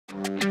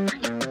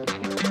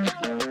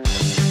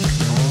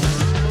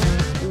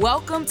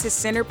Welcome to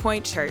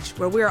Centerpoint Church,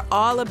 where we're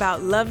all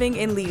about loving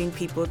and leading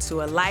people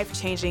to a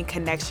life-changing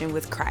connection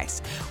with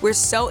Christ. We're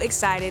so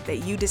excited that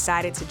you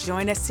decided to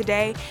join us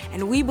today,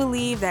 and we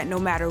believe that no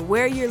matter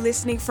where you're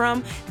listening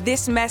from,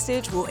 this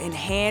message will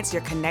enhance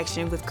your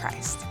connection with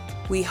Christ.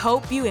 We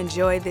hope you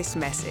enjoy this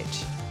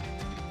message.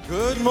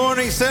 Good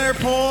morning,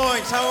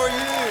 Centerpoint. How are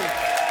you?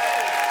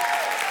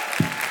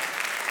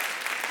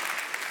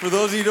 For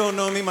those of you who don't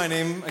know me, my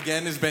name,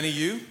 again, is Benny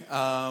Yu.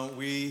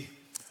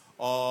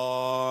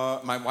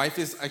 My wife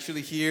is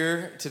actually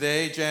here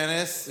today,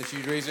 Janice, if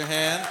you'd raise your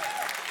hand.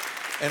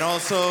 And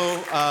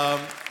also,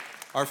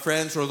 our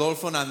friends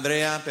Rodolfo and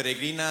Andrea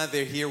Peregrina,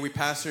 they're here. We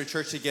pastor a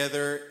church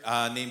together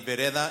named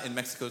Vereda in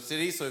Mexico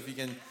City. So if you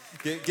can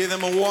give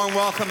them a warm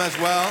welcome as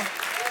well.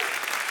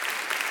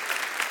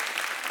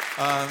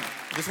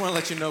 Just want to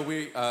let you know,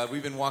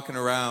 we've been walking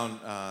around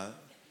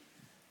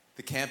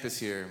the campus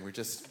here, and we're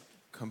just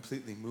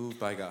completely moved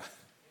by God.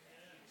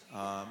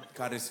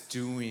 God is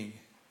doing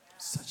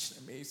such an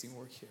amazing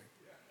work here.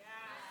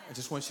 I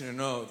just want you to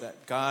know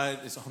that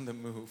God is on the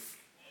move.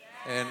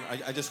 And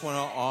I just want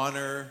to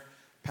honor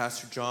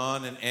Pastor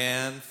John and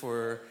Ann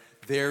for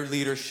their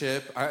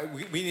leadership.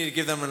 We need to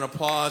give them an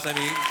applause. I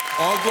mean,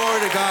 all glory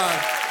to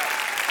God.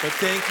 But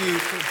thank you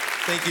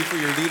for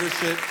your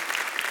leadership.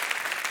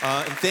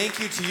 And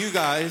thank you to you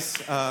guys.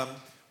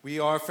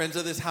 We are friends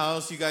of this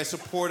house. You guys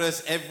support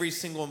us every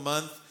single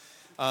month.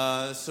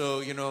 So,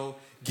 you know,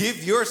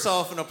 give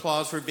yourself an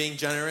applause for being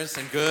generous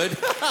and good.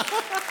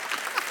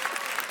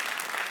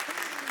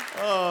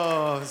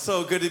 Oh,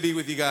 so good to be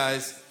with you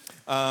guys.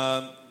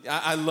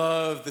 I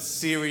love the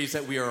series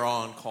that we are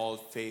on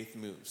called Faith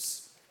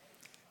Moves.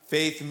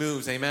 Faith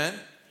Moves, amen?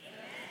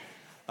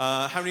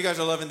 How many of you guys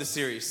are loving this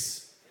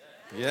series?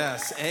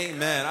 Yes,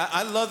 amen.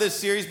 I love this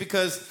series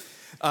because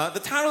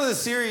the title of the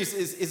series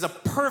is a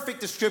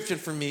perfect description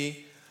for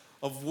me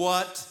of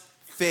what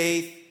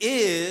faith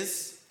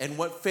is and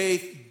what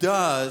faith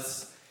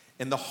does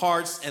in the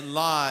hearts and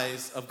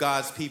lives of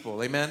God's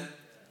people. Amen?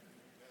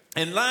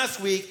 And last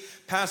week,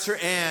 Pastor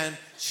Ann,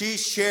 she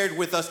shared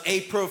with us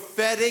a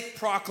prophetic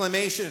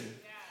proclamation.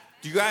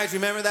 Do you guys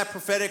remember that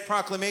prophetic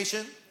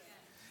proclamation?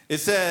 It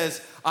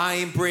says, I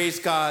embrace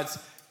God's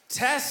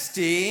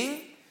testing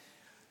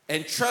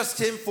and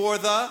trust Him for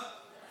the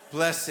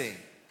blessing.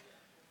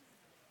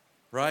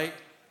 Right?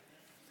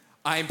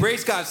 I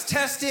embrace God's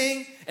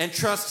testing and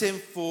trust Him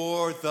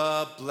for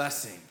the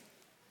blessing.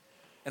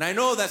 And I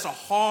know that's a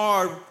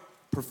hard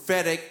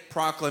prophetic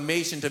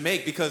proclamation to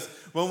make, because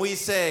when we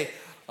say,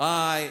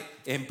 I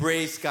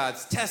embrace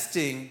God's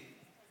testing,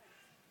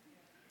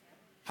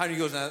 how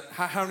many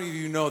of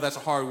you know that's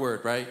a hard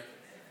word, right?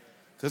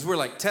 Because we're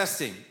like,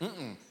 testing.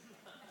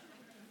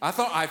 I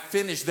thought I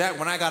finished that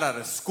when I got out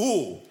of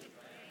school.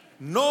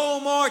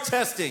 No more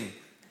testing.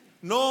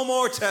 No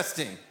more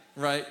testing,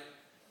 right?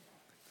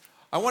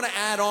 I want to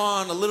add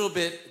on a little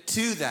bit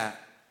to that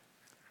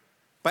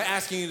by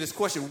asking you this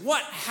question.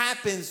 What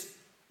happens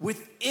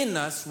within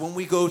us when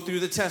we go through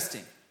the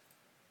testing?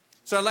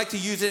 So I'd like to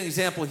use an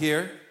example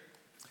here.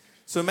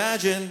 So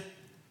imagine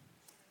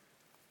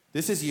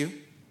this is you,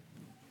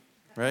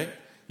 right?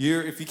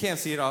 If you can't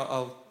see it,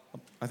 I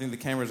think the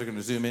cameras are going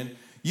to zoom in.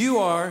 You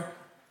are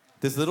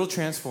this little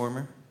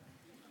transformer.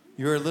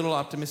 You're a little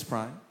Optimus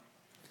Prime.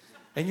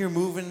 And you're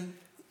moving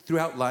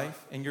throughout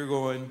life, and you're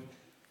going,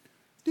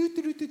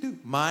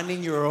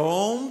 minding your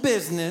own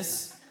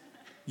business,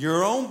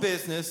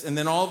 and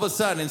then all of a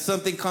sudden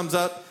something comes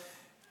up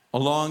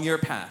along your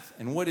path.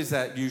 And what is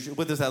that usually?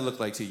 What does that look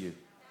like to you?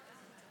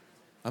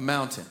 A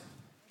mountain.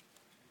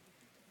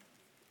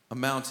 A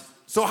mountain.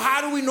 So how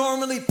do we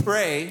normally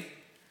pray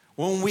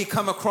when we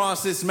come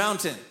across this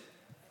mountain?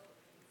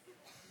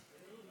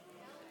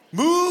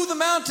 Move the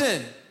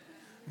mountain.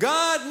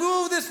 God,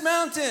 move this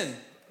mountain.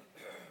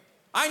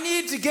 I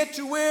need to get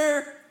to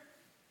where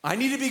I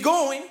need to be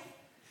going.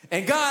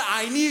 And God,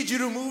 I need you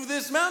to move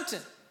this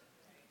mountain.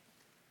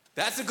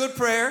 That's a good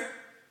prayer.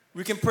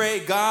 We can pray,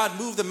 God,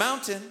 move the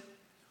mountain.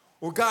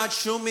 Or God,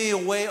 show me a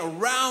way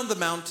around the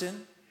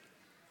mountain.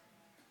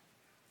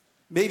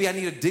 Maybe I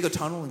need to dig a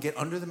tunnel and get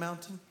under the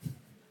mountain.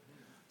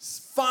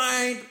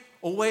 Find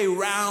a way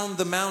around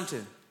the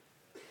mountain.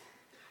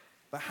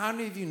 But how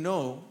many of you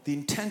know the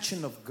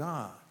intention of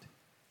God?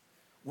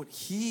 What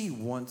He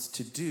wants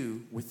to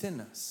do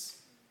within us?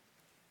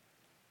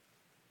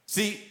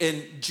 See,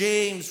 in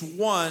James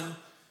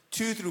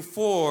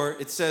 1:2-4,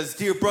 it says,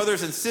 Dear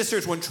brothers and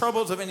sisters, when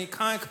troubles of any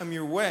kind come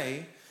your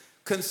way,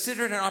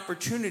 consider it an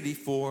opportunity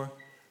for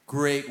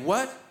great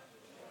what?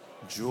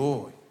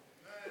 Joy.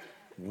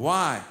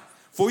 Why?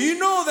 For you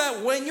know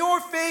that when your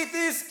faith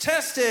is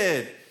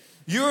tested,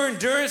 your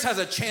endurance has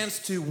a chance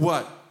to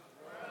what?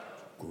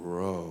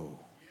 Grow.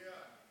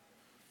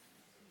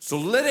 So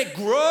let it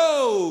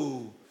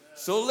grow.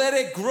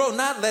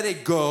 Not let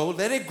it go.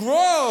 Let it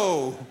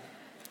grow.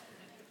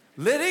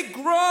 Let it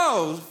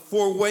grow,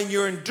 for when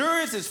your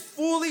endurance is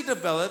fully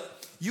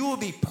developed, you will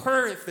be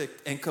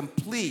perfect and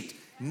complete,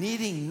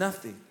 needing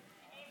nothing.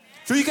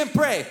 So you can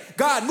pray,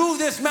 God, move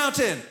this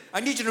mountain.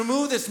 I need you to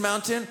move this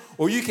mountain.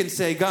 Or you can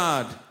say,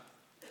 God,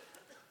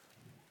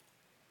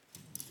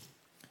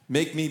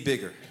 Make me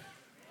bigger.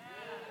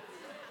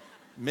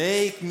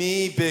 Make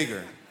me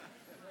bigger.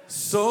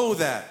 So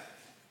that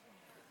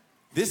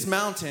this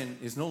mountain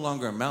is no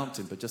longer a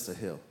mountain, but just a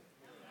hill.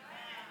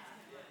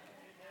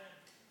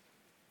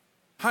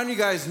 How do you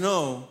guys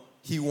know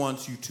he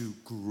wants you to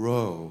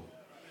grow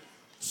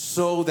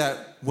so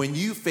that when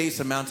you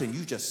face a mountain,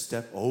 you just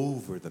step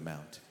over the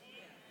mountain?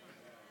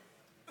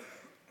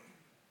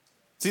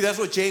 See, that's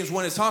what James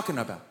 1 is talking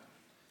about.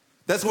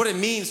 That's what it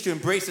means to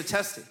embrace the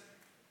testing.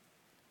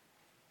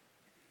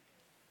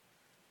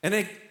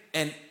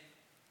 And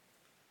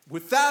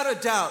without a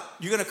doubt,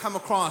 you're going to come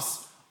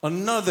across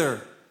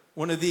another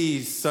one of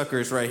these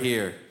suckers right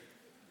here.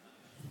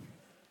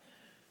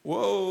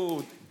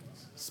 Whoa.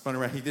 Spun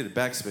around. He did a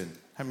backspin.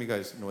 How many of you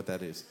guys know what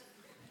that is?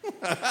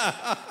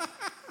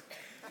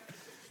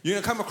 You're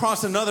going to come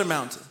across another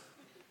mountain.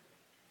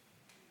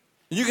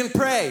 And you can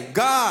pray,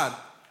 God,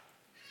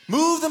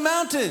 move the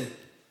mountain.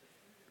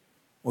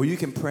 Or you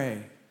can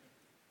pray,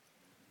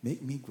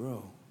 make me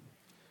grow.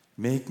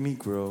 Make me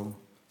grow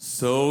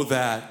so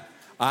that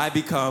I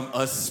become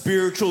a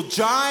spiritual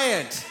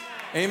giant.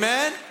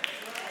 Amen?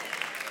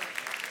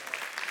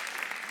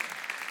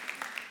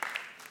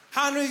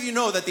 How many of you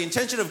know that the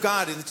intention of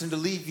God is to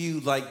leave you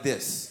like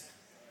this?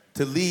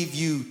 To leave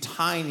you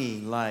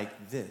tiny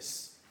like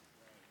this.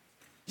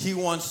 He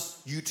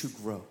wants you to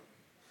grow.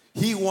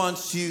 He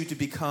wants you to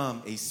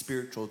become a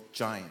spiritual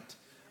giant.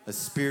 A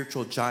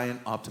spiritual giant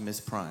Optimus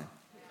Prime.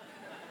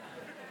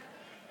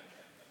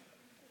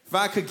 If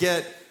I could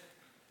get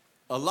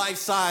a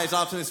life-size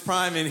Optimus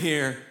Prime in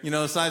here,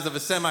 the size of a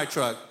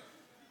semi-truck,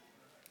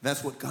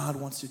 that's what God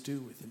wants to do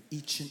with him,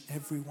 each and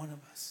every one of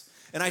us.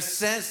 And I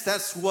sense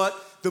that's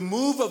what the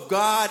move of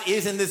God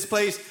is in this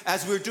place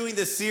as we're doing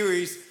this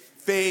series,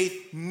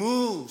 Faith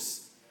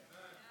Moves.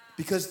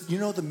 Because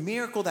the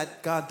miracle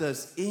that God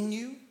does in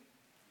you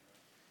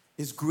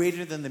is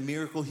greater than the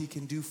miracle he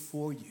can do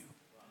for you.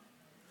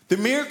 The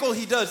miracle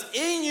he does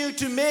in you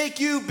to make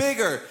you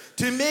bigger,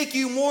 to make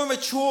you more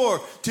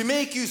mature, to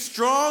make you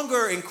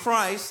stronger in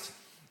Christ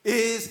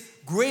is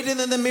greater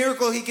than the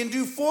miracle he can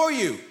do for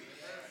you.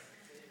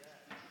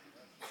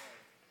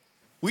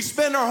 We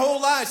spend our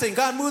whole lives saying,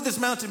 God, move this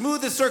mountain,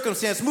 move this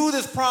circumstance, move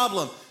this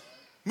problem,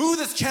 move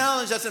this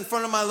challenge that's in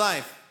front of my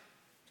life.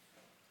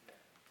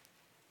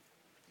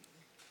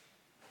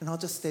 And I'll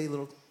just stay a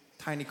little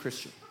tiny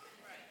Christian.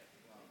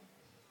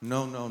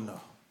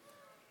 No.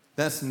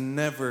 That's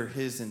never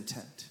his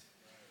intent.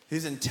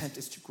 His intent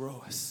is to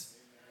grow us.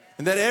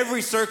 And that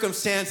every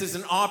circumstance is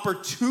an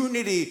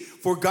opportunity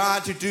for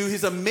God to do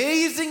his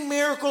amazing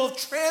miracle of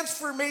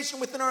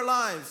transformation within our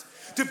lives.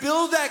 To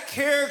build that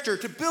character,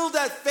 to build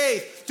that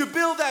faith, to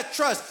build that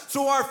trust.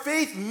 So our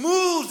faith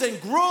moves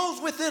and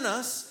grows within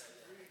us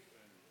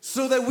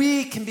so that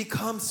we can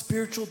become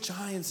spiritual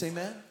giants.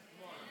 Amen?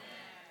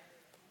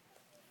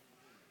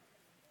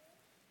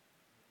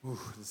 Ooh,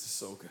 this is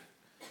so good.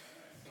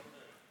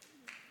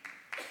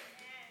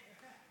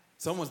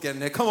 Someone's getting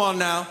there. Come on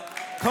now.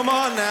 Come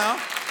on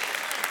now.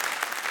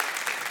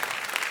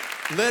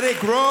 Let it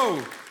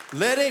grow.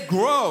 Let it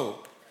grow.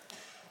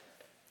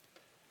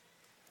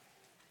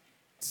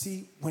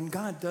 See, when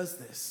God does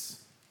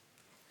this,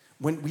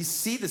 when we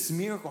see this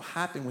miracle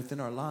happen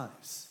within our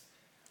lives,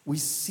 we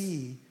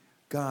see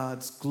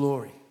God's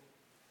glory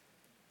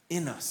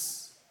in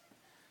us.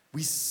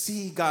 We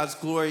see God's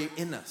glory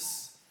in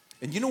us.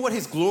 And you know what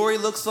his glory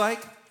looks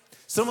like?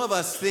 Some of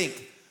us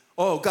think,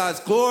 oh, God's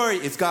glory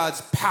is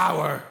God's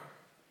power.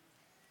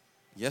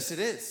 Yes, it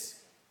is.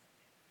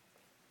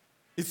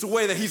 It's the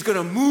way that he's going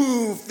to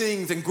move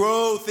things and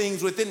grow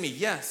things within me.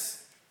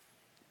 Yes.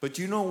 But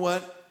you know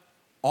what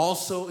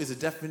also is a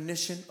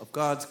definition of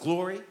God's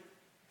glory?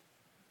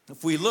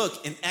 If we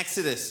look in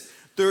Exodus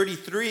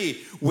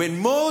 33, when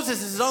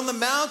Moses is on the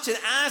mountain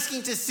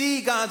asking to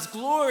see God's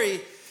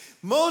glory,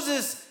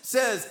 Moses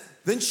says,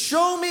 then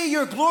show me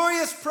your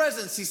glorious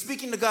presence. He's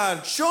speaking to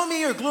God. Show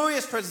me your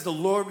glorious presence. The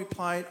Lord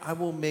replied, I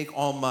will make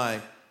all my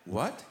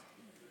what?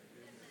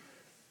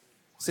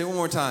 Say it one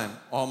more time.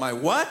 All my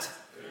what?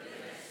 Goodness.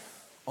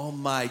 All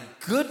my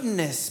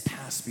goodness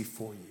pass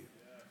before you.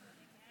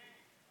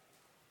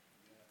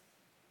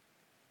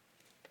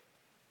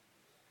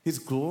 His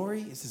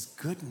glory is his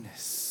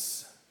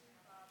goodness.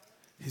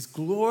 His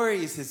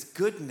glory is his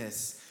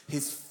goodness,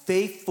 his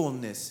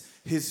faithfulness,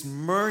 his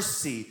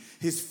mercy,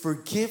 his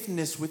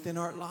forgiveness within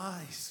our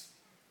lives.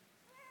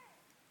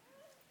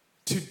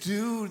 To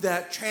do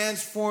that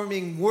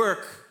transforming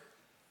work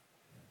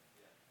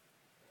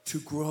to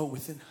grow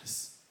within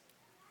us.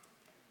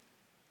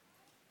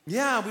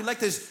 Yeah, we like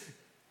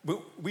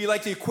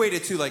to equate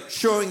it to like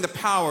showing the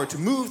power to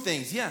move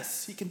things.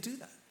 Yes, he can do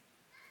that.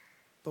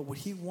 But what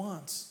he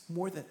wants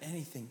more than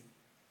anything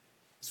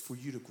is for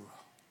you to grow.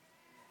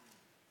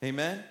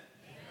 Amen? Amen.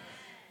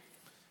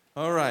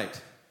 All right.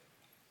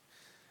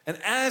 And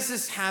as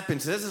this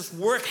happens, as this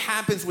work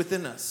happens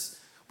within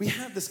us, we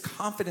have this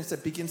confidence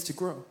that begins to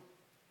grow.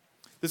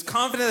 This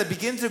confidence that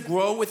begins to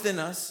grow within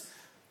us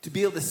to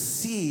be able to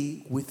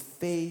see with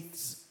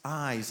faith's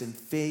eyes and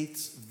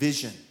faith's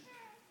vision.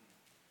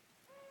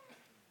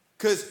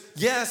 Because,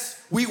 yes,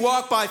 we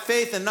walk by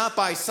faith and not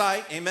by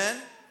sight. Amen?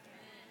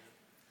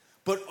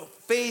 But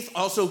faith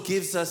also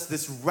gives us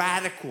this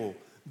radical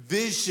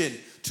vision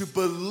to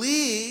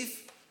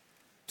believe,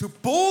 to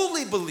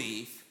boldly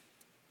believe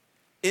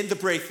in the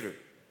breakthrough.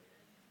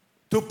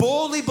 To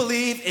boldly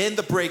believe in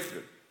the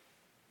breakthrough.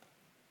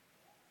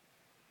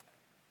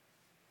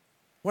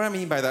 What do I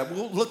mean by that?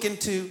 We'll look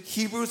into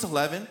Hebrews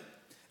 11,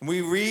 and we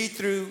read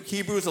through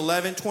Hebrews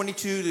 11,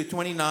 22 to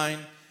 29,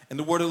 and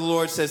the word of the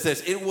Lord says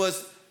this: it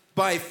was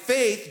by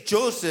faith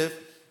Joseph,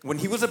 when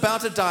he was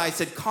about to die,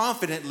 said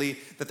confidently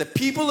that the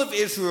people of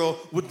Israel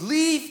would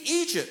leave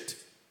Egypt.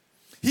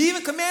 He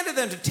even commanded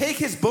them to take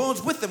his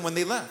bones with them when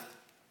they left.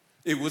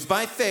 It was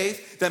by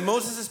faith that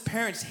Moses'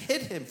 parents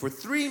hid him for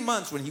 3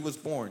 months when he was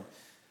born.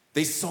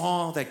 They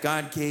saw that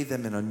God gave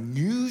them an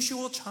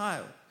unusual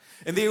child,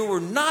 and they were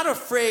not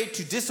afraid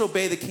to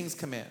disobey the king's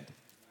command.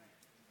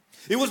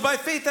 It was by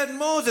faith that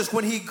Moses,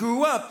 when he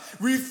grew up,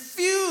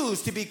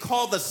 refused to be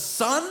called the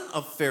son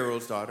of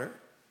Pharaoh's daughter.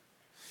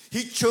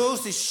 He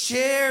chose to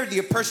share the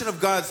oppression of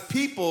God's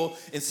people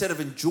instead of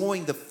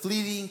enjoying the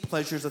fleeting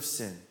pleasures of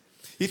sin.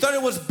 He thought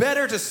it was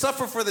better to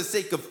suffer for the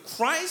sake of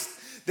Christ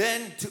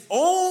than to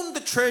own the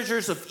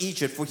treasures of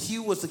Egypt, for he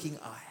was looking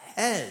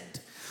ahead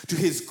to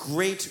his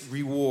great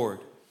reward.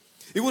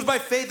 It was by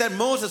faith that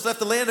Moses left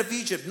the land of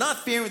Egypt,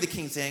 not fearing the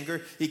king's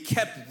anger. He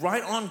kept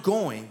right on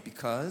going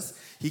because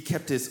he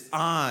kept his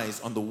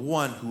eyes on the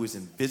one who is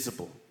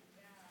invisible.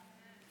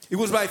 It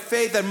was by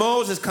faith that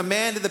Moses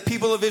commanded the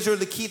people of Israel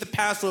to keep the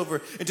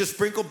Passover and to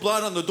sprinkle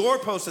blood on the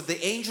doorpost that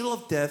the angel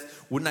of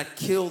death would not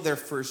kill their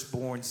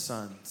firstborn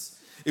sons.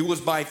 It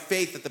was by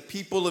faith that the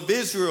people of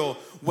Israel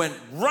went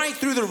right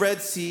through the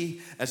Red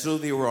Sea as though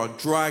they were on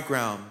dry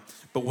ground.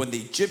 But when the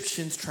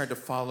Egyptians tried to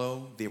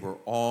follow, they were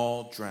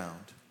all drowned.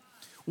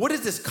 What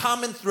is this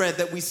common thread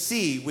that we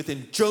see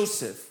within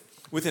Joseph,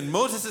 within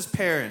Moses'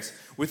 parents,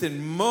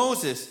 within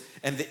Moses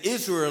and the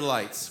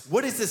Israelites?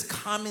 What is this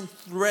common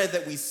thread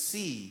that we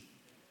see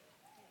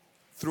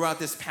throughout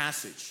this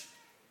passage?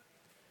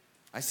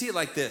 I see it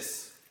like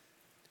this.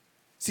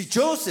 See,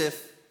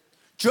 Joseph,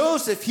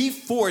 he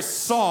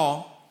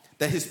foresaw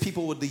that his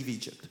people would leave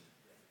Egypt.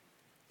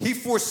 He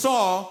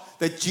foresaw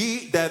that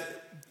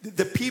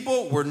the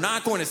people were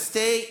not going to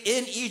stay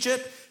in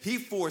Egypt. He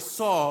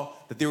foresaw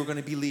that they were going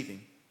to be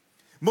leaving.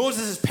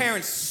 Moses'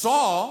 parents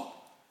saw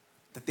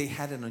that they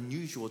had an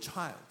unusual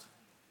child.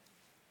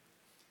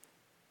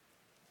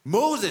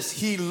 Moses,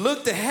 he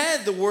looked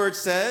ahead, the word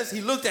says. He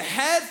looked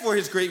ahead for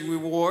his great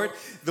reward.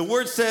 The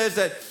word says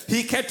that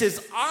he kept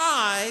his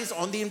eyes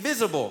on the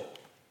invisible.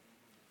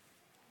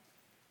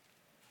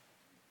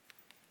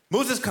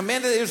 Moses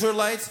commanded the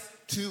Israelites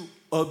to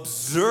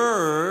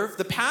observe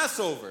the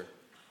Passover.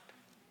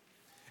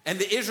 And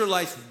the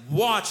Israelites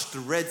watched the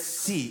Red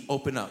Sea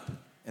open up,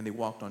 and they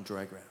walked on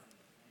dry ground.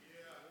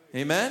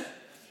 Amen?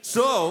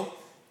 So,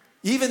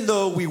 even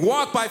though we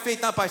walk by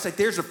faith, not by sight,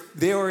 there's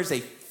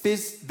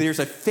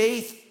a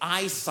faith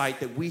eyesight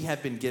that we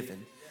have been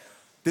given.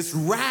 This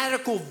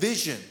radical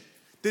vision,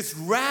 this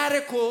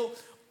radical,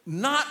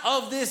 not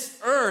of this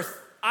earth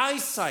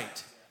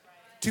eyesight,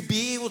 to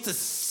be able to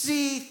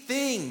see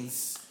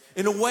things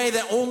in a way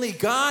that only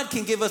God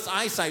can give us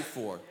eyesight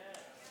for.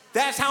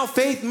 That's how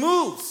faith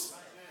moves.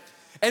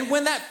 And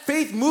when that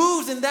faith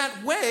moves in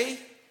that way,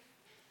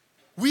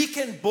 we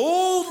can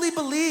boldly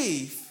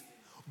believe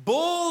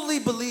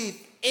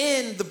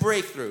in the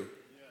breakthrough.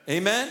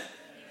 Amen?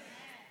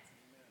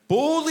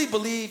 Boldly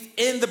believe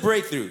in the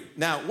breakthrough.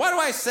 Now, why do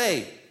I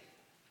say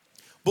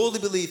boldly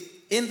believe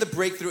in the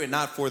breakthrough and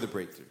not for the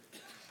breakthrough?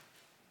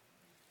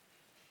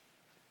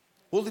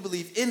 Boldly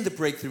believe in the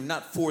breakthrough,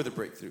 not for the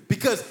breakthrough.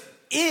 Because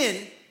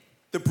in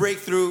the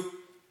breakthrough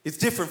is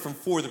different from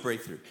for the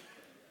breakthrough.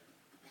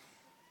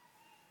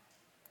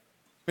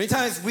 Many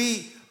times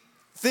we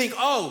think,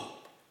 oh,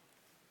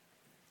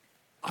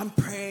 I'm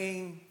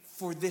praying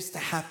for this to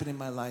happen in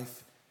my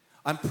life.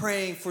 I'm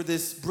praying for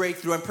this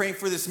breakthrough. I'm praying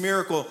for this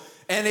miracle.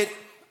 And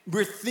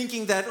we're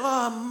thinking that,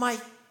 oh, it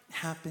might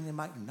happen. It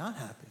might not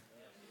happen.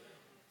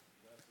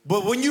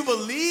 But when you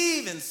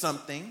believe in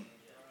something,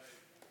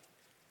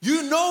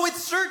 you know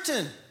it's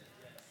certain.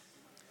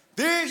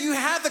 There you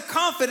have the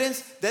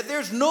confidence that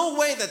there's no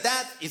way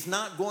that is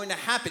not going to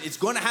happen. It's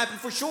going to happen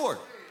for sure.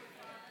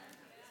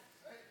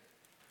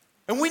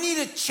 And we need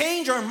to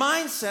change our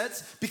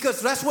mindsets,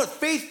 because that's what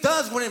faith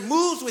does when it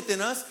moves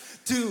within us,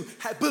 to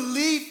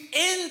believe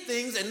in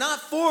things and not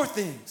for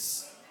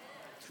things.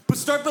 But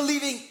start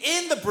believing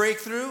in the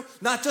breakthrough,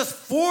 not just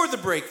for the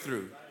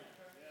breakthrough.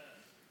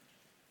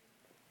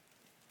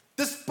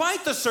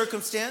 Despite the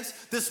circumstance,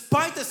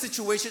 despite the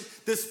situation,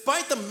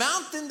 despite the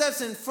mountain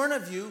that's in front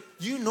of you,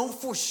 you know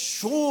for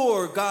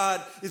sure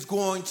God is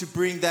going to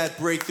bring that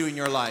breakthrough in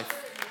your life.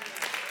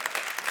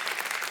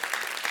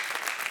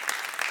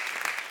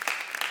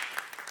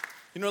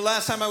 You know,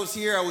 last time I was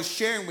here, I was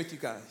sharing with you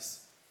guys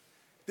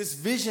this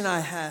vision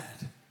I had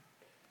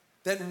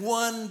that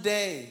one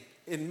day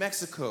in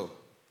Mexico,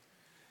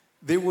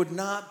 there would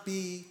not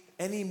be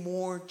any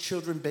more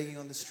children begging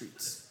on the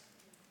streets.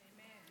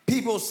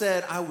 People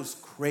said I was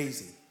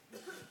crazy.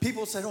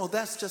 people said, oh,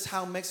 that's just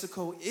how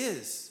Mexico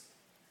is.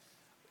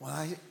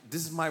 Well,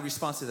 this is my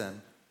response to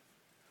them.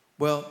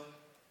 Well,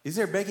 is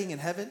there begging in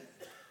heaven?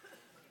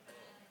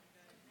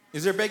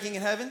 Is there begging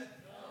in heaven?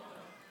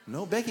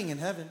 No begging in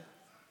heaven.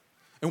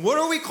 And what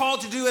are we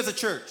called to do as a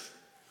church?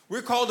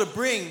 We're called to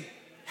bring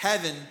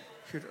heaven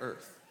here to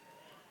earth.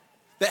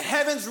 That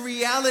heaven's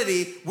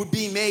reality would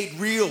be made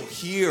real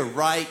here,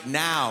 right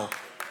now.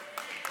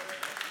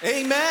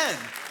 Amen.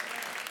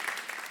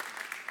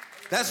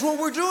 That's what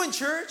we're doing,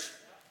 church.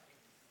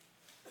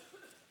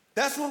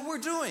 That's what we're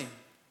doing.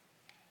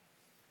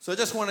 So I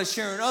just want to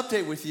share an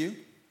update with you.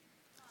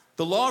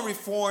 The law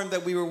reform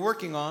that we were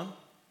working on,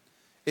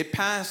 it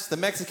passed the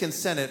Mexican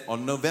Senate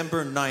on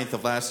November 9th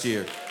of last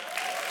year.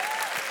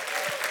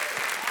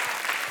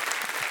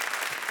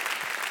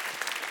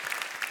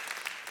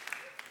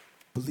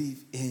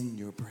 Believe in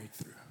your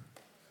breakthrough.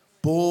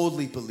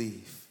 Boldly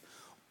believe.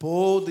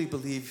 Boldly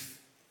believe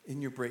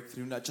in your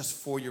breakthrough, not just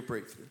for your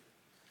breakthrough.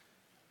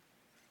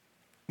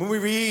 When we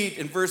read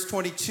in verse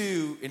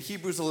 22 in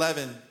Hebrews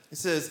 11, it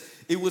says,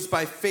 it was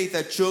by faith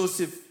that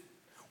Joseph,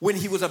 when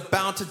he was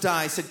about to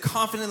die, said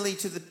confidently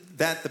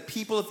that the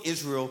people of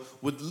Israel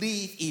would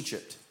leave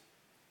Egypt.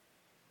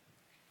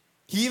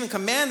 He even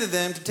commanded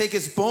them to take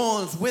his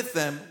bones with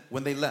them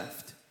when they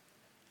left.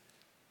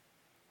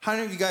 How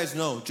many of you guys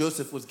know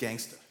Joseph was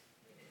gangster?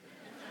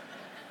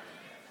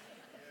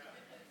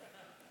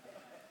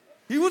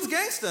 He was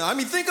gangster. I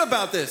mean, think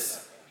about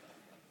this.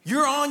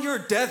 You're on your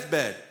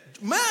deathbed.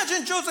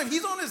 Imagine Joseph,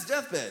 he's on his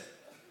deathbed.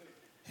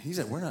 And he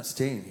said, we're not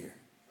staying here.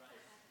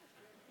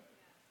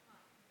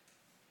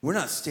 We're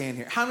not staying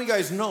here. How many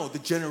guys know the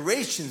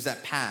generations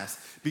that passed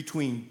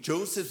between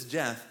Joseph's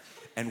death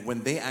and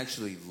when they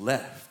actually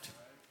left?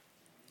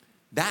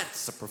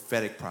 That's a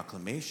prophetic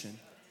proclamation.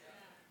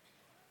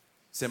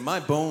 He said, my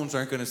bones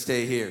aren't going to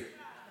stay here.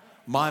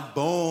 My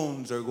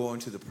bones are going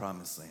to the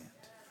promised land.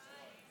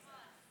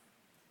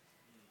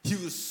 He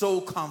was so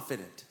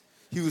confident.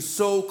 He was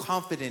so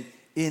confident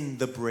in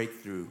the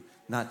breakthrough,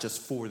 not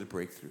just for the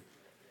breakthrough.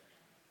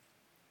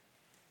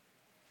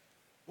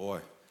 Boy,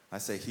 I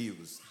say he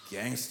was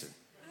gangster.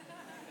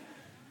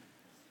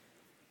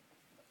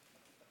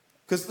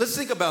 Because let's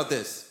think about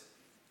this.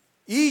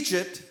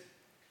 Egypt,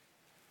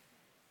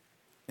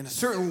 in a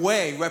certain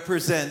way,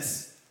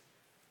 represents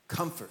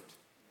comfort.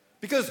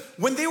 Because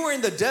when they were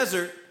in the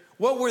desert,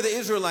 what were the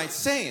Israelites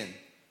saying?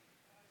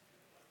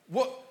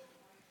 Why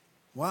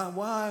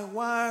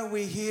are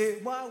we here?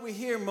 Why are we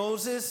here,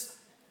 Moses?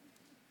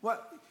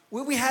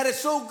 We had it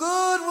so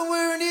good when we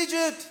were in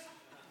Egypt.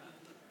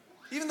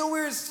 Even though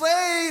we were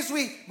slaves,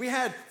 we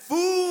had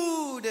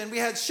food and we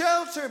had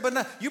shelter, but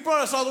now you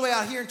brought us all the way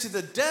out here into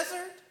the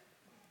desert?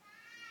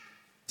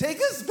 Take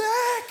us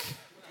back.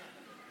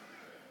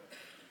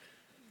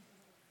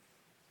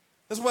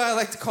 That's what I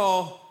like to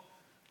call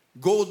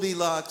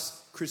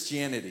Goldilocks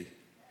Christianity.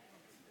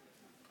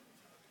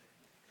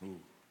 Ooh.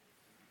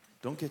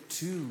 Don't get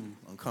too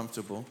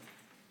uncomfortable,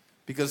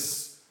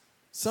 because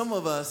some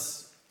of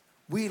us,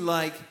 we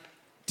like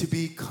to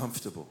be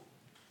comfortable.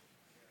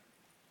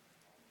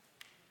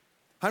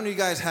 How many of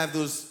you guys have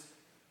those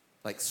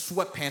like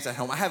sweatpants at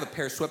home? I have a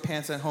pair of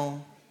sweatpants at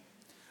home.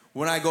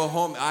 When I go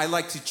home, I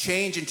like to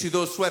change into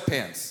those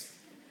sweatpants.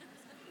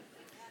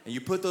 And you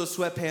put those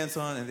sweatpants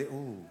on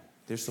and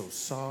they're so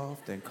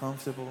soft and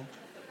comfortable.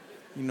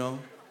 You know,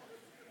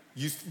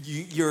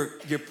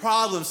 your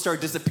problems start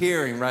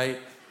disappearing, right?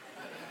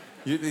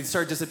 They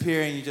start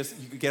disappearing. You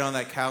get on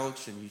that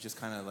couch and you just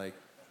kind of like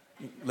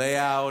lay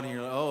out and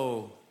you're like,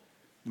 oh,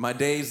 my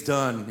day's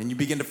done. And you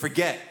begin to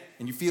forget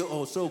and you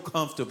feel, so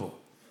comfortable.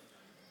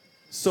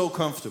 So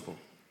comfortable.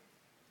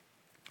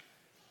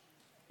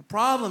 The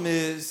problem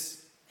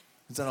is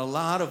that a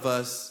lot of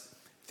us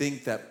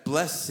think that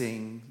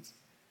blessings,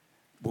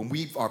 when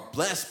we are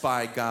blessed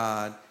by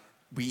God,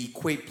 we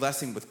equate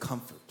blessing with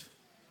comfort.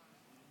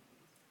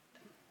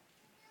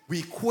 We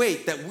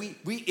equate that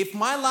if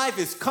my life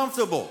is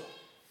comfortable,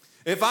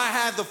 if I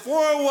have the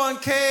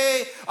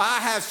 401k, I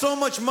have so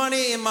much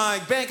money in my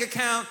bank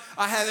account,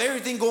 I have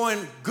everything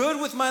going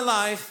good with my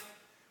life,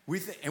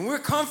 and we're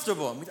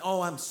comfortable.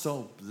 I'm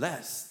so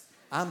blessed.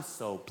 I'm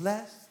so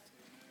blessed.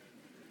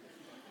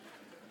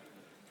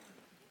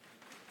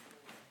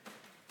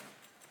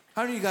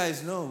 How do you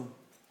guys know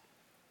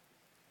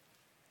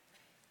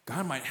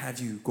God might have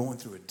you going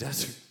through a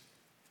desert?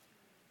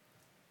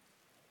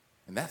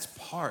 And that's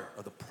part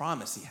of the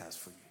promise he has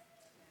for you.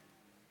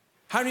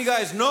 How do you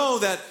guys know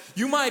that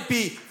you might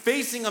be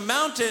facing a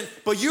mountain,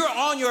 but you're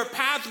on your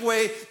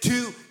pathway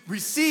to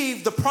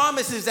receive the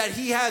promises that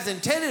he has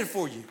intended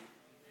for you?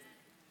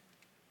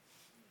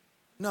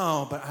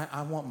 No, but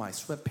I want my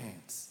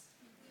sweatpants.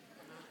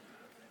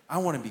 I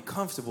want to be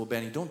comfortable,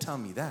 Benny. Don't tell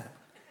me that.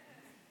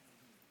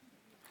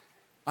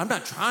 I'm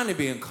not trying to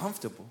be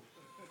uncomfortable.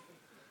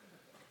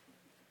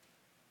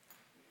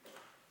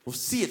 We'll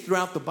see it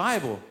throughout the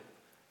Bible.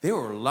 There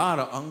were a lot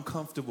of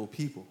uncomfortable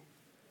people.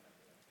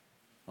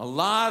 A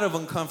lot of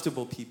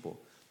uncomfortable people.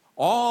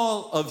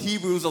 All of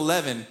Hebrews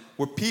 11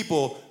 were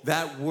people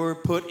that were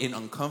put in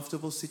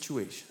uncomfortable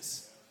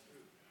situations.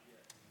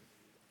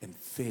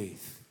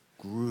 faith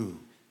grew.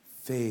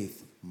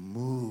 Faith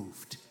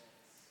moved.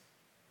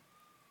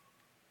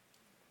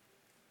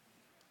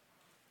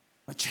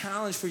 My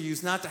challenge for you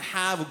is not to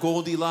have a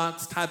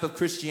Goldilocks type of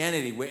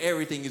Christianity where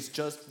everything is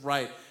just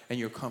right and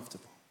you're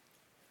comfortable.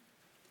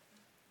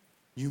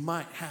 You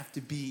might have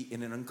to be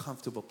in an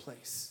uncomfortable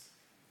place.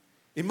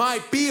 It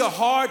might be a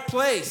hard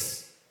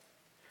place,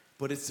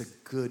 but it's a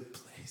good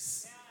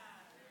place.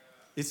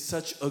 It's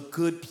such a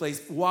good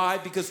place. Why?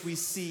 Because we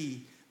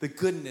see the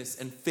goodness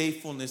and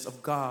faithfulness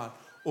of God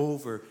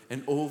over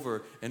and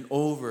over and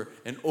over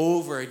and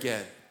over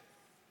again.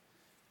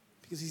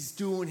 Because he's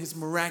doing his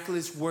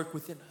miraculous work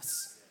within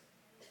us.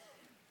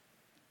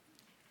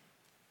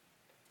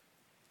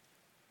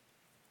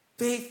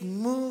 Faith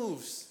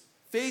moves.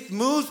 Faith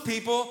moves,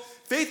 people.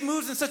 Faith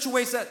moves in such a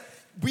way that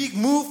we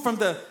move from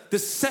the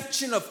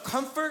deception of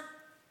comfort,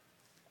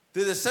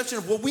 the deception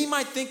of what we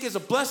might think is a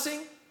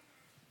blessing,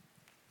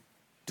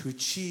 to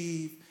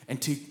achieve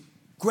and to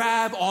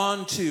grab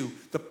onto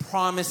the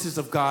promises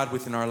of God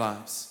within our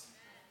lives.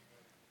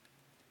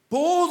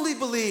 Boldly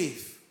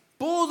believe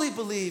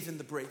in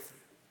the breakthrough.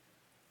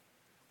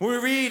 When we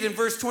read in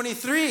verse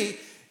 23,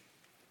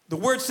 the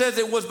word says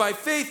it was by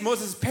faith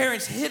Moses'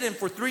 parents hid him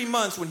for 3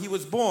 months when he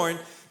was born.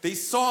 They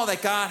saw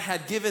that God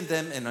had given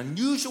them an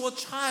unusual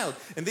child,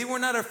 and they were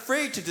not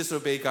afraid to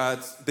disobey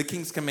the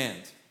king's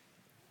command.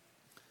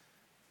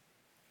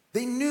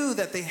 They knew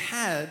that they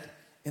had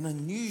an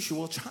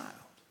unusual child.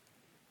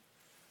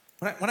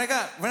 When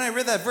I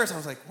read that verse, I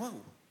was like, whoa,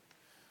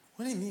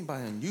 what do you mean by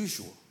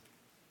unusual?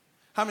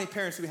 How many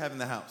parents do we have in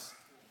the house?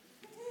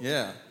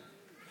 Yeah.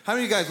 How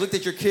many of you guys looked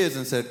at your kids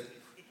and said,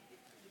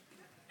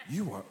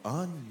 you are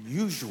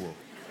unusual?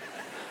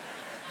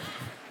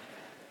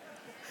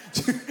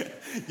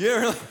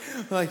 You're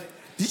like,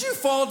 did you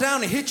fall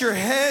down and hit your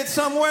head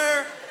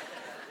somewhere?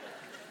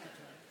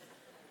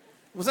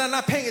 Was I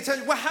not paying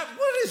attention?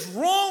 What is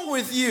wrong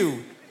with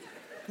you?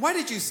 Why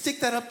did you stick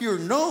that up your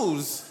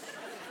nose?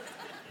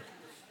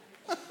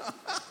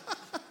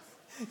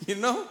 You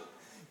know,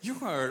 you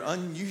are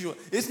unusual.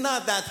 It's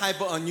not that type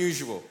of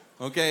unusual,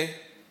 okay?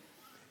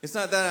 It's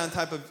not that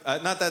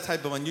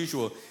type of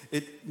unusual.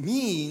 It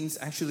means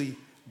actually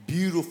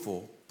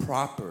beautiful,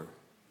 proper,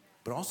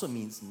 but also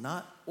means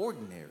not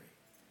ordinary.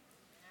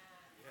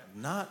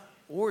 Not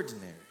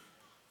ordinary.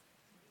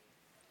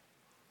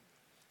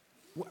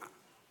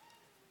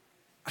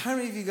 How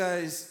many of you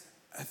guys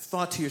have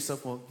thought to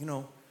yourself, well, you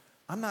know,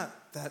 I'm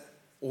not that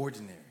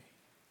ordinary?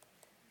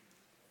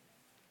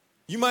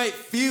 You might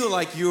feel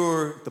like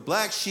you're the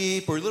black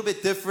sheep or a little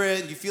bit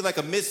different. You feel like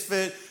a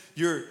misfit.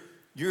 You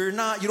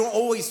don't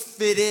always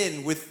fit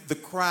in with the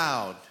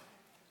crowd.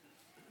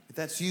 If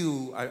that's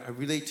you, I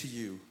relate to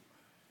you.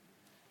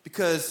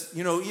 Because,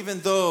 you know,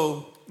 even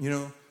though, you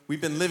know,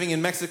 we've been living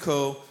in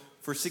Mexico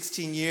for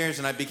 16 years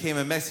and I became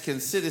a Mexican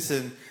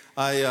citizen,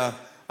 I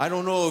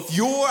don't know if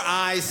your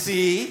eyes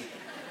see,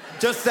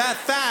 just that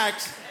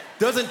fact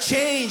doesn't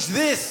change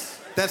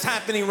this that's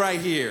happening right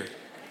here,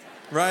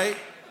 right?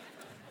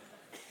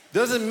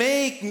 Doesn't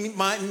make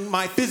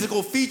my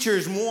physical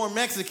features more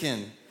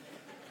Mexican.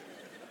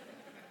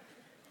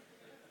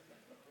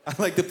 I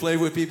like to play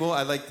with people.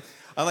 I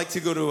like to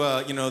go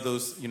to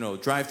those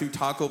drive-through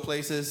taco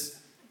places.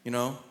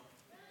 I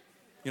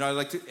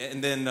like to,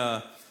 and then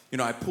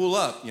I pull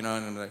up, and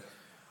I'm like,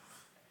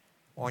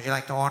 would you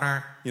like to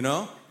order? And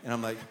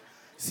I'm like,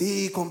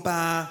 sí,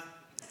 compa.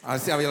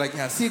 I'll be like,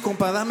 yeah, sí,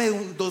 compa,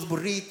 dame dos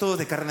burritos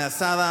de carne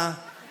asada,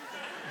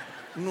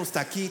 unos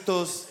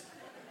taquitos.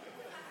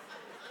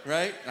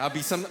 Right?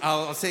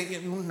 I'll say,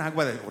 un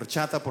agua de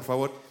horchata, por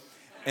favor.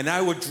 And I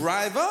would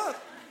drive up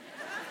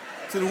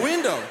to the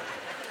window.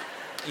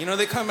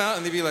 They come out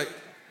and they'd be like,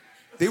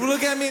 they would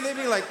look at me and they'd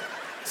be like,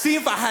 see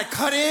if I had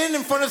cut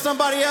in front of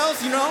somebody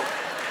else,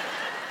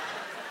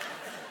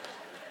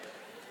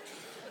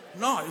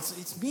 No,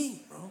 it's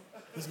me, bro.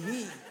 It's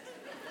me.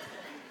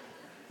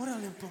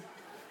 Órale, bro.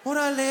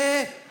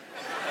 Órale.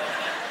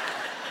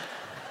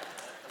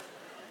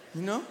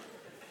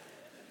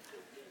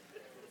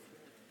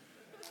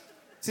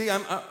 See,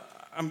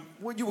 I'm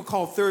what you would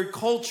call third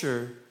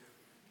culture.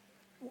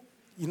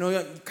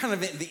 Kind of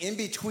the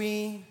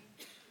in-between.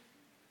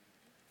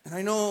 And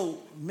I know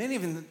many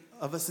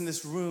of us in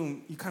this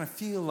room, you kind of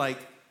feel like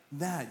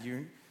that.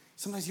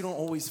 Sometimes you don't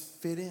always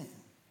fit in.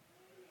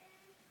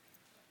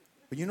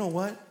 But you know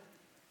what?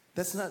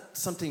 That's not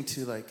something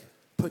to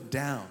put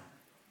down.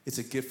 It's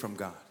a gift from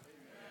God.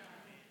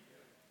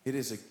 It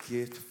is a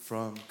gift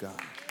from God.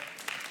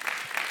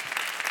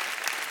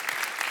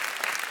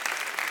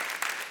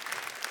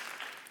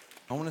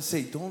 I want to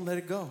say, don't let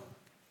it go.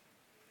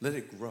 Let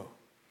it grow.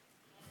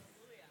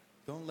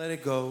 Don't let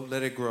it go.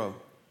 Let it grow.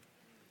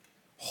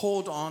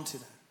 Hold on to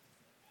that.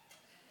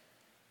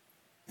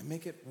 And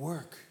make it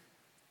work.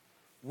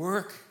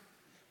 Work.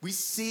 We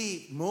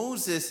see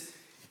Moses,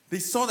 they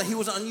saw that he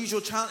was an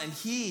unusual child, and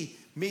he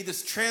made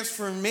this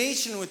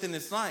transformation within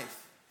his life.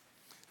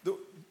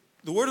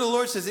 The word of the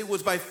Lord says it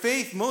was by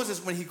faith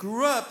Moses, when he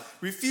grew up,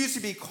 refused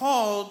to be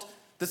called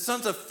the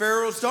sons of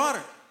Pharaoh's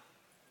daughter.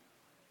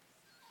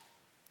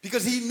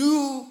 because he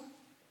knew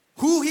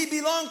who he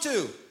belonged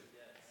to.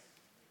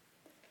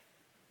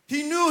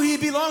 He knew he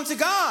belonged to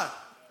God.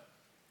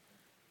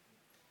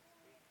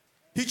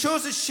 He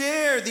chose to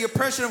share the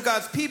oppression of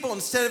God's people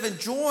instead of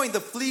enjoying the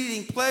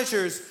fleeting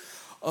pleasures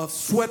of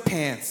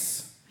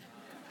sweatpants.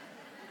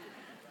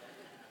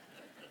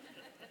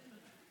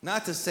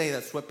 Not to say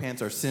that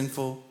sweatpants are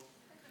sinful.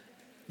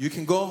 You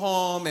can go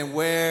home and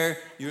wear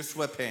your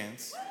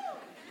sweatpants.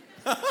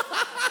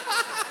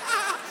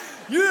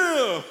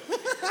 Yeah!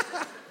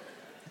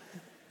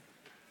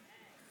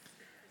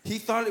 He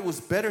thought it was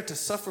better to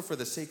suffer for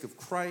the sake of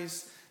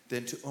Christ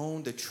than to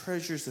own the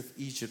treasures of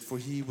Egypt, for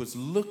he was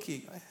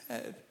looking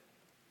ahead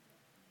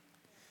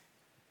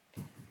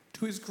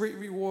to his great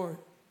reward.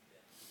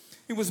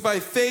 It was by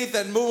faith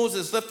that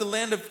Moses left the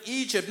land of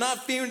Egypt,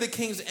 not fearing the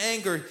king's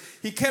anger.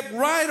 He kept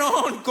right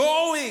on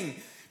going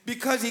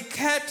because he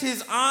kept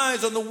his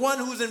eyes on the one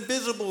who's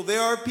invisible.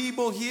 There are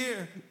people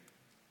here.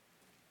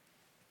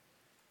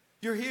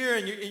 You're here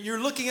and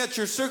you're looking at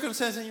your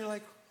circumstance and you're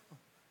like,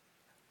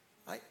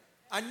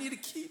 I need to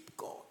keep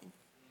going.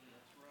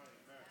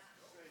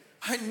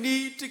 I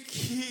need to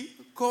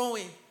keep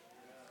going.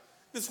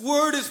 This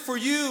word is for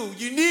you.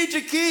 You need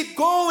to keep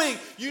going.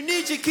 You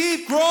need to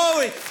keep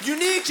growing. You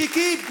need to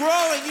keep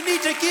growing. You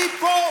need to keep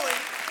going.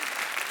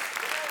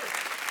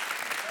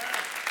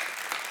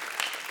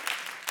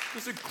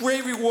 There's a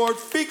great reward.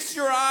 Fix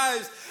your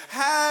eyes.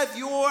 Have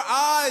your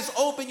eyes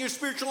open, your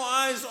spiritual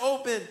eyes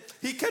open.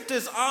 He kept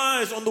his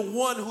eyes on the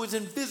one who is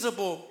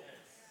invisible.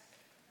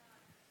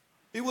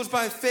 It was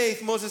by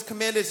faith Moses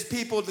commanded his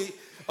people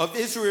of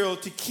Israel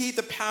to keep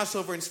the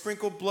Passover and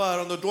sprinkle blood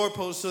on the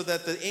doorpost so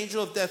that the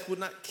angel of death would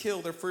not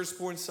kill their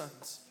firstborn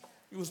sons.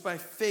 It was by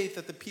faith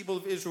that the people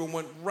of Israel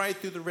went right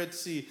through the Red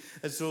Sea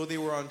as though they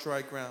were on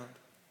dry ground.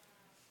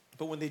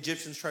 But when the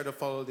Egyptians tried to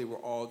follow, they were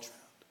all drowned.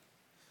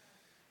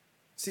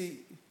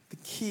 See, the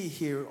key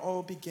here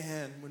all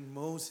began when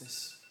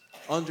Moses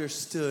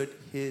understood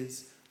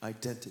his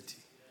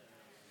identity.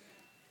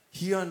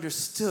 He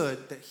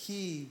understood that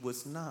he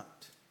was not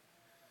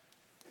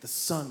the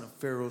son of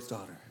Pharaoh's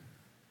daughter.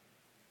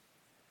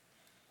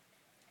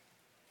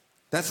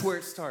 That's where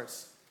it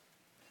starts.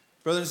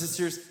 Brothers and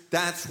sisters,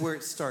 that's where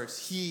it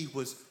starts. He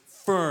was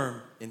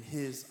firm in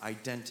his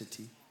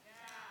identity.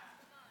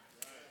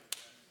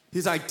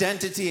 His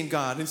identity in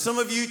God. And some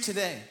of you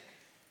today,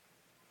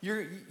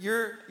 you're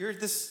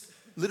this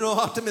little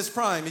Optimus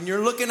Prime, and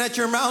you're looking at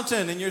your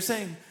mountain, and you're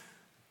saying,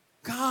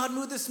 God,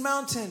 move this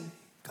mountain.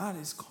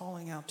 God is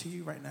calling out to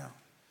you right now.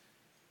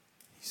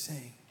 He's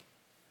saying,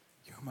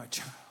 you're my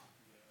child.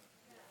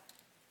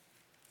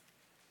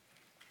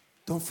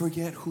 Don't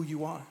forget who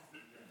you are.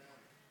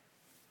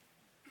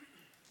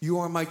 You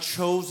are my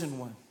chosen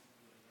one.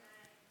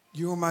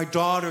 You are my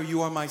daughter.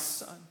 You are my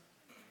son.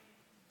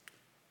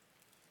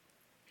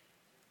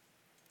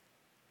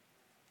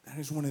 That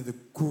is one of the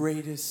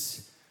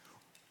greatest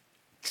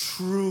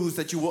truths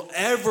that you will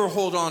ever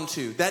hold on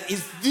to. That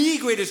is the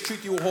greatest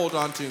truth you will hold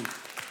on to.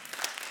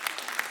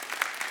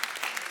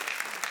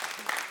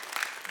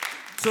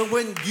 So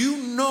when you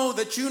know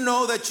that you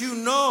know that you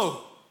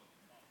know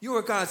you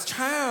are God's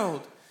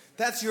child,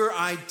 that's your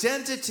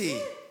identity.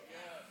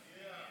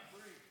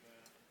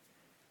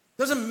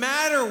 Doesn't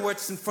matter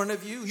what's in front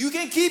of you. You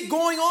can keep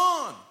going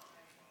on.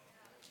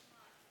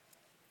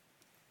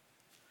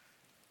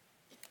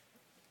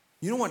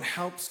 You know what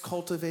helps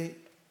cultivate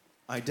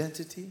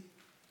identity?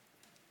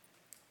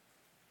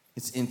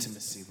 It's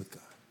intimacy with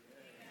God.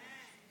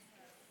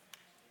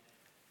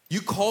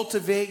 You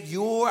cultivate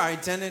your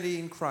identity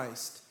in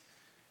Christ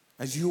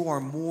as you are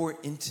more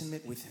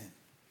intimate with Him.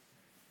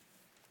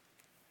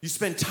 You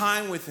spend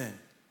time with Him.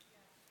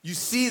 You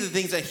see the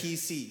things that He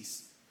sees.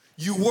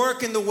 You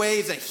work in the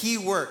ways that He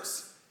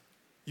works.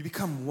 You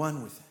become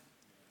one with Him.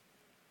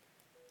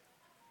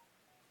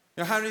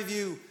 Now, how many of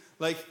you,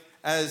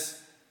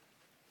 as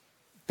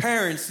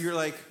parents,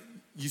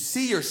 you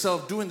see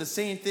yourself doing the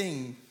same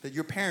thing that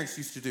your parents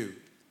used to do?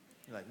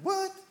 You're like,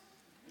 what?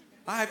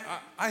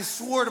 I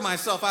swore to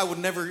myself I would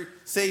never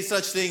say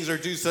such things or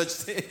do such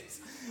things.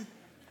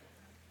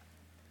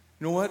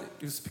 You know what?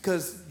 It was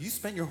because you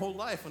spent your whole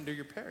life under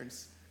your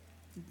parents,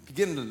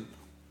 getting to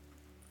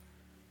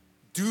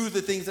do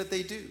the things that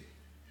they do.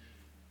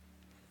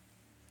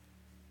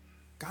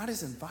 God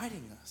is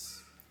inviting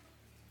us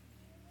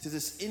to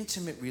this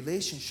intimate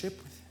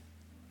relationship with Him.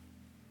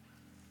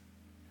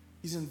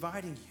 He's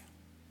inviting you.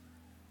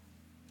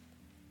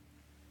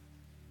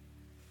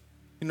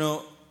 You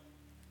know,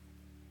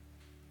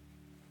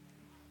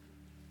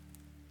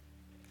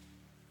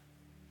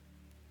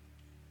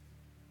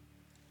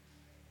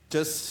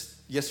 just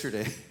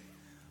yesterday,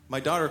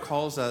 my daughter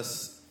calls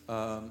us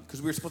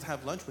because we were supposed to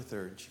have lunch with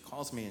her, and she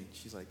calls me and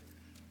she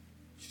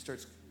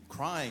starts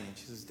crying, and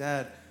she says,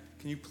 Dad,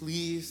 can you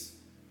please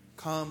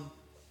come?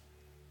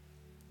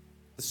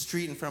 The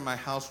street in front of my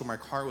house where my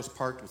car was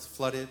parked was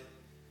flooded.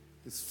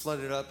 It's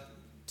flooded up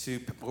to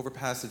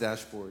overpass the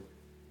dashboard.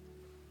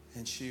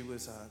 And she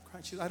was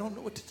crying. She said, I don't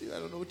know what to do. I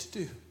don't know what to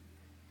do.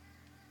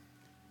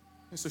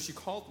 And so she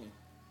called me.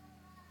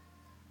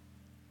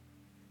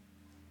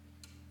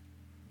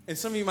 And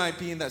some of you might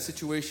be in that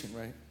situation,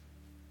 right?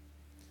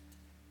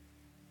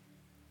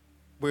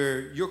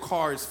 Where your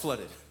car is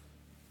flooded.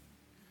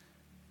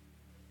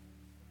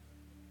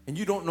 And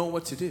you don't know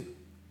what to do.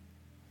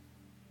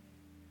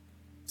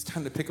 It's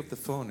time to pick up the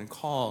phone and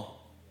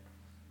call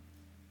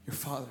your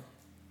father.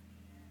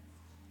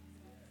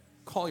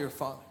 Call your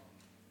father.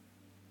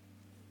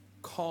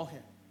 Call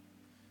him.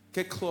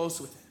 Get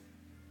close with him.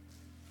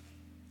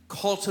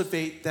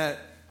 Cultivate that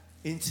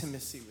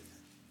intimacy with him.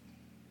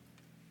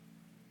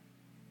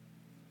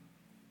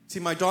 See,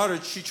 my daughter,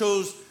 she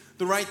chose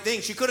the right thing.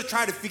 She could have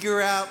tried to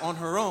figure it out on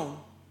her own.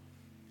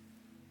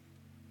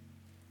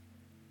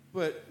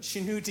 But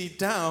she knew deep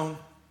down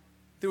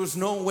there was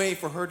no way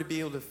for her to be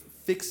able to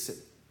fix it.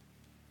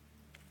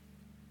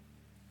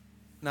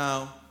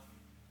 Now,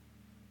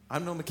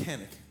 I'm no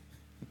mechanic.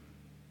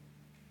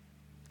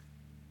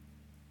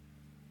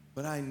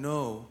 But I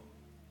know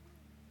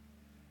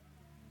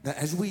that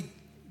as we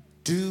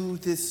do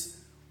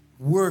this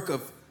work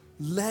of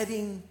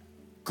letting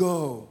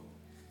go,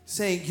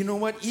 saying, you know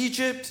what,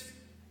 Egypt,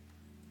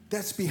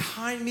 that's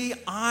behind me,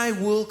 I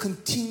will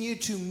continue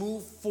to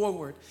move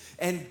forward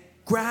and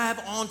grab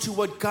onto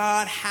what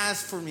God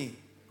has for me.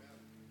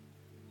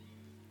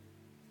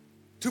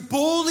 To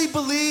boldly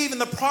believe in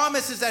the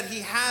promises that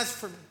he has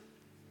for me.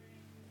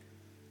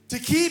 To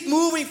keep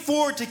moving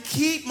forward, to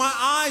keep my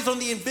eyes on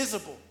the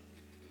invisible.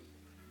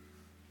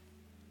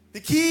 To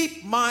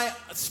keep my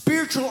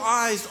spiritual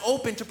eyes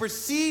open to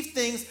perceive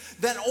things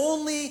that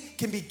only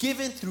can be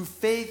given through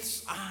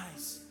faith's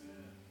eyes.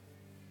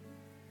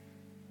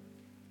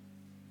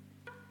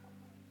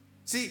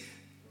 See,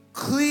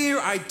 clear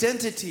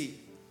identity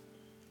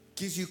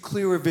gives you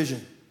clearer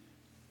vision.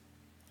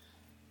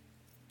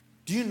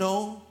 Do you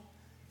know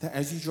that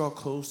as you draw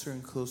closer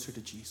and closer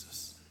to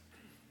Jesus,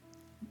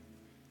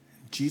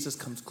 Jesus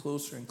comes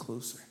closer and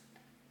closer,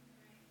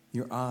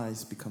 your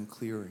eyes become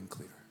clearer and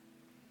clearer.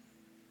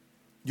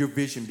 Your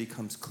vision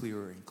becomes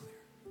clearer and clearer.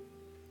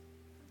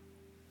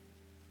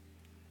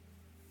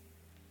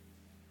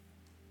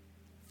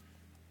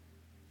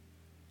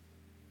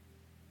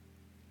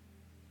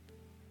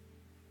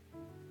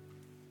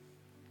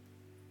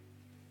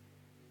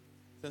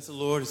 Since the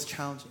Lord is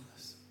challenging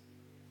us,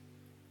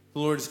 the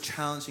Lord is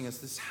challenging us.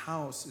 This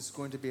house is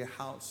going to be a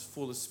house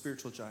full of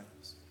spiritual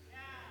giants.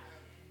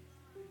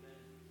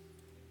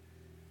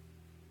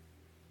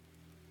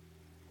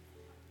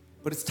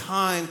 But it's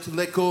time to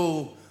let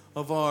go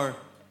of our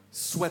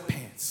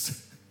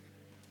sweatpants.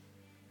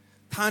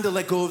 Time to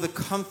let go of the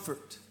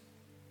comfort.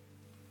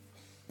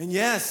 And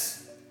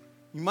yes,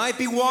 you might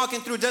be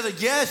walking through a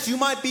desert. Yes, you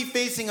might be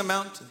facing a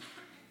mountain.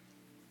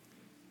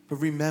 But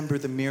remember,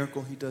 the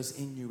miracle he does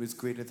in you is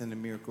greater than the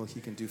miracle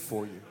he can do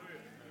for you.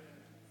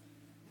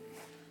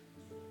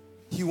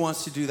 He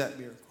wants to do that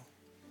miracle.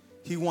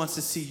 He wants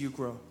to see you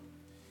grow.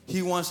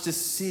 He wants to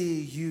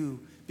see you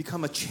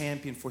become a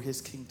champion for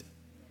his kingdom.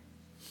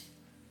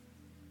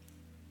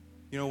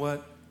 You know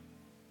what?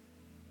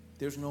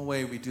 There's no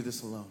way we do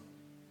this alone.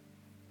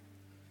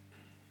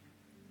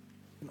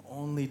 We can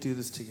only do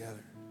this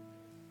together.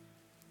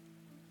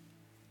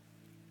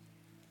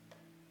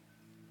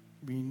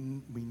 We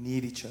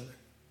need each other.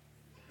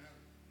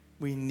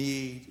 We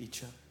need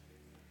each other.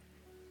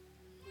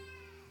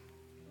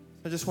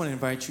 I just want to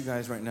invite you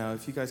guys right now,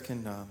 if you guys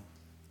can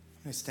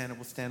stand up,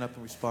 we'll stand up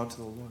and respond to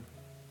the Lord.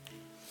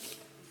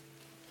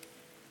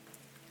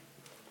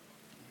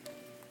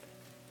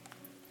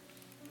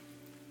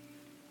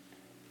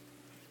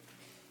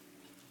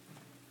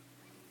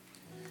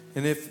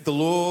 And if the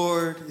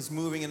Lord is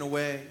moving in a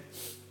way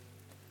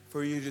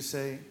for you to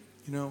say,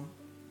 you know,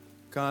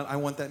 God, I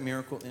want that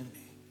miracle in me.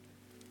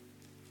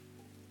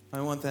 I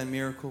want that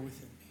miracle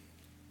within me.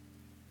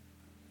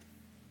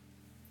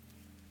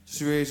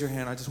 Just raise your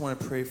hand. I just want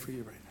to pray for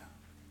you right now.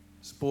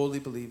 Just boldly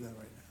believe that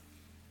right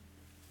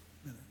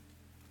now.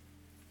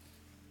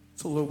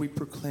 So, Lord, we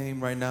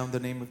proclaim right now in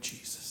the name of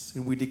Jesus,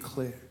 and we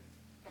declare,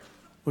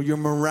 Lord, your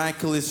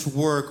miraculous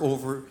work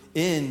over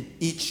in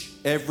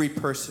every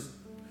person.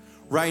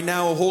 Right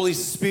now, Holy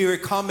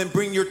Spirit, come and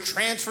bring your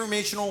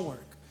transformational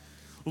work.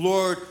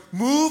 Lord,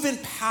 move in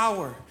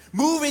power.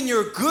 Move in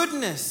your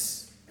goodness.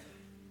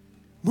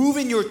 Move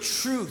in your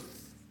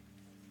truth.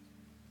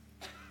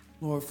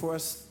 Lord, for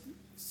us,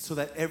 so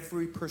that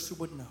every person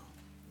would know.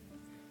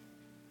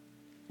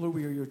 Lord,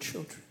 we are your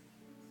children.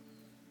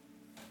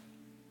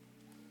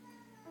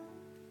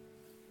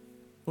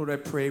 Lord, I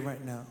pray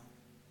right now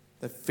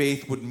that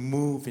faith would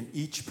move in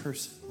each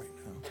person right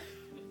now.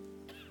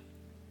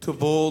 To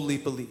boldly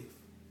believe.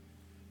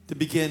 To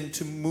begin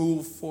to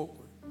move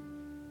forward.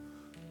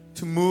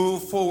 To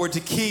move forward, to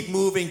keep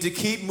moving, to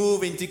keep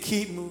moving, to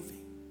keep moving.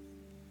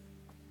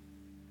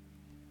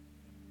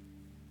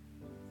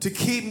 To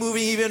keep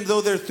moving even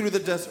though they're through the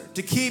desert.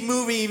 To keep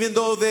moving even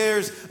though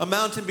there's a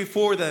mountain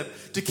before them.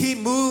 To keep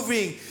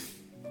moving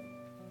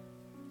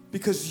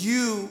because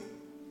you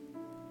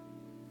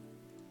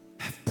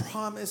have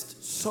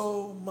promised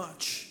so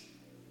much.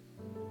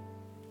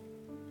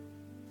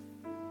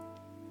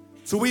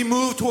 So we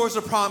move towards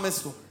the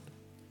promise, Lord.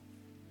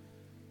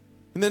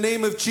 In In the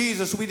name of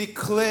Jesus, we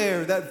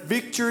declare that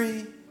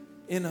victory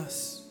in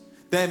us,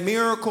 that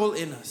miracle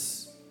in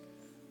us,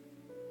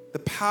 the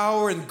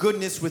power and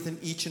goodness within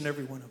each and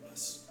every one of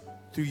us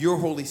through your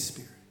Holy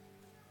Spirit.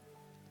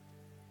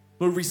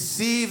 Lord,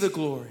 receive the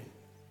glory.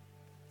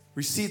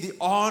 Receive the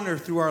honor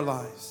through our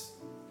lives.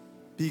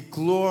 Be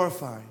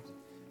glorified.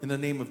 In the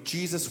name of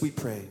Jesus we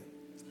pray.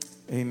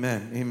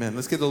 Amen. Amen.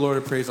 Let's give the Lord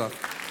a praise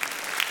offering.